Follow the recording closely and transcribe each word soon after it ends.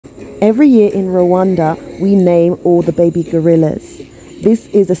Every year in Rwanda, we name all the baby gorillas. This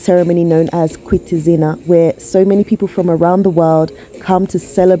is a ceremony known as Kwitizina, where so many people from around the world come to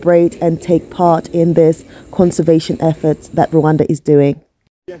celebrate and take part in this conservation efforts that Rwanda is doing.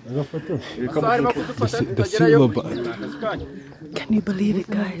 Can you believe it,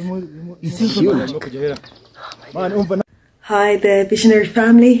 guys? Hi there, Visionary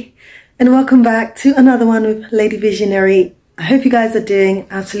family, and welcome back to another one with Lady Visionary. I hope you guys are doing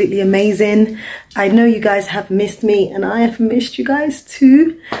absolutely amazing. I know you guys have missed me, and I have missed you guys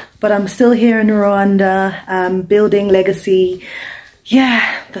too, but I'm still here in Rwanda, building legacy.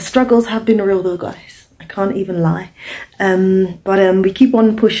 Yeah, the struggles have been real though, guys. I can't even lie. But we keep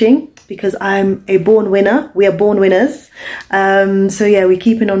on pushing because I'm a born winner. We are born winners. So yeah, we're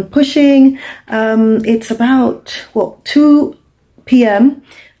keeping on pushing. It's about, what, 2 p.m.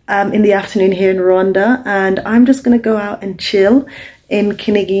 In the afternoon here in Rwanda, and I'm just gonna go out and chill in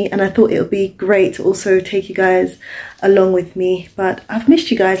Kinigi, and I thought it would be great to also take you guys along with me. But I've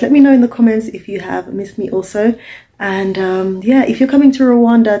missed you guys. Let me know in the comments if you have missed me also. And yeah, if you're coming to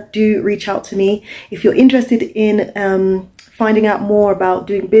Rwanda, do reach out to me. If you're interested in finding out more about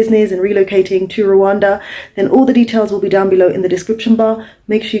doing business and relocating to Rwanda, then all the details will be down below in the description bar.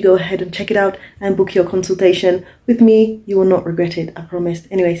 Make sure you go ahead and check it out and book your consultation with me. You will not regret it, I promise.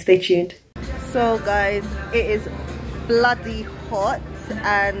 Anyway, stay tuned. So guys, it is bloody hot,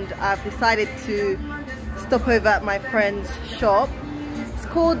 and I've decided to stop over at my friend's shop. It's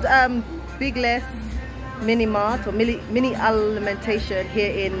called Big Less Mini Mart or Mini Alimentation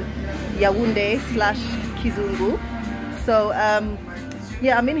here in Yaoundé / Kizungu. So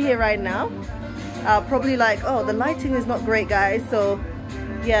yeah, I'm in here right now. Probably like, oh, the lighting is not great, guys. So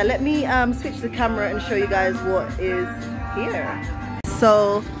yeah, let me switch the camera and show you guys what is here.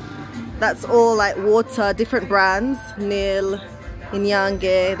 So that's all like water, different brands, Nil,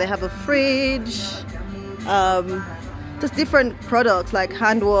 Inyange. They have a fridge, just different products like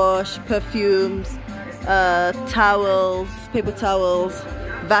hand wash, perfumes, towels, paper towels,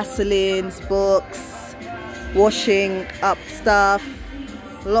 Vaselines, books, washing up stuff,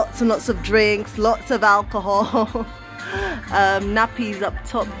 lots and lots of drinks, lots of alcohol, nappies up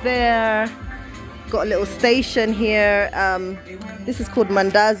top there. Got a little station here. This is called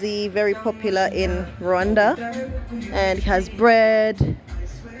Mandazi, very popular in Rwanda, and it has bread.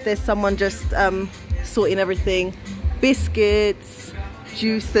 There's someone just sorting everything, biscuits,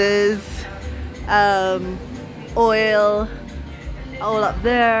 juices, oil, all up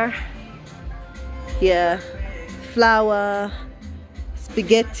there. Yeah, flour,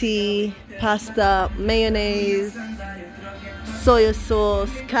 spaghetti, pasta, mayonnaise, soy sauce,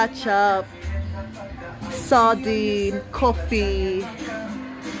 ketchup, sardine, coffee.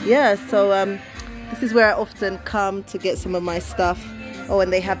 Yeah, so this is where I often come to get some of my stuff. Oh,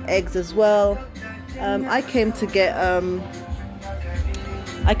 and they have eggs as well. I came to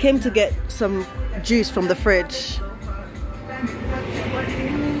get some juice from the fridge.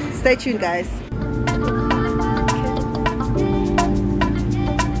 Stay tuned, guys.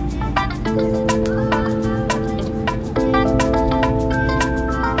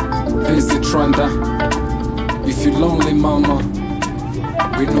 Visit Rwanda, if you're lonely mama,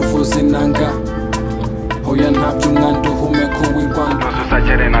 we no fuzinanga. Hoya ntabyo umwanda uhumeko w'Rwanda.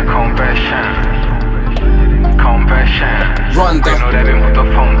 Uzusagere na conversion. Rwanda,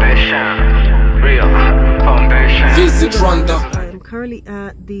 real foundation. Visit Rwanda. I am currently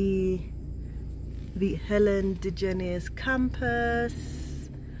at the Helen DeGeneres campus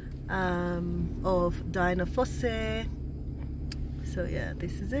of Diana Fossey. So yeah,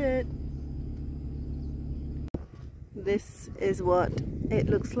 this is it. This is what it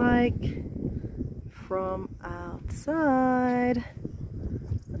looks like from outside.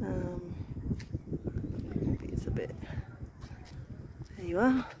 Maybe it's a bit, there you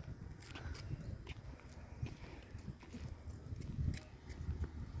are.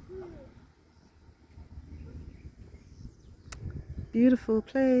 Beautiful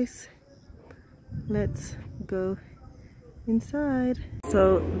place. Let's go inside.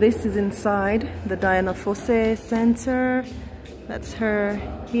 So this is inside the Diana Fossey Center. That's her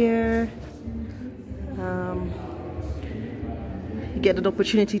here. You get an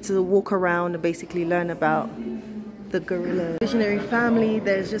opportunity to walk around and basically learn about the gorilla. Visionary family,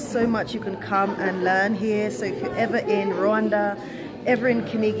 there's just so much you can come and learn here. So if you're ever in Rwanda, ever in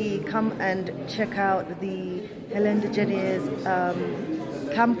Kinigi, come and check out the Helen DeGeneres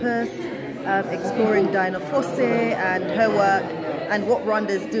campus, exploring Diana Fossey and her work and what Rwanda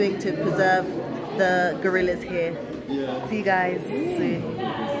is doing to preserve the gorillas here. See you guys soon.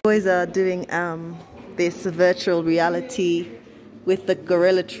 Boys are doing this virtual reality with the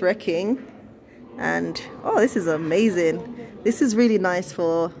gorilla trekking. And oh, this is amazing. This is really nice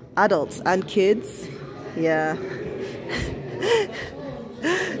for adults and kids. Yeah.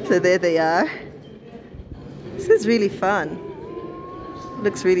 So there they are. This is really fun.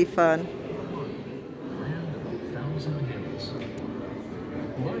 Looks really fun.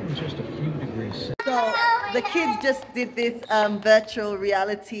 So the kids just did this virtual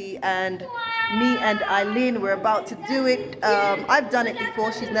reality, and me and Aline were about to do it. I've done it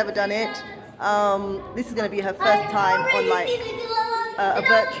before, she's never done it. This is going to be her first time on like a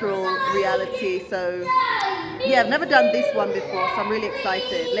virtual reality. So yeah, I've never done this one before, so I'm really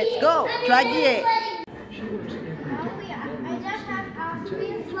excited. Let's go, drag it. Just to get out,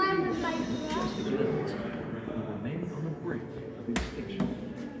 remaining on the brink of extinction.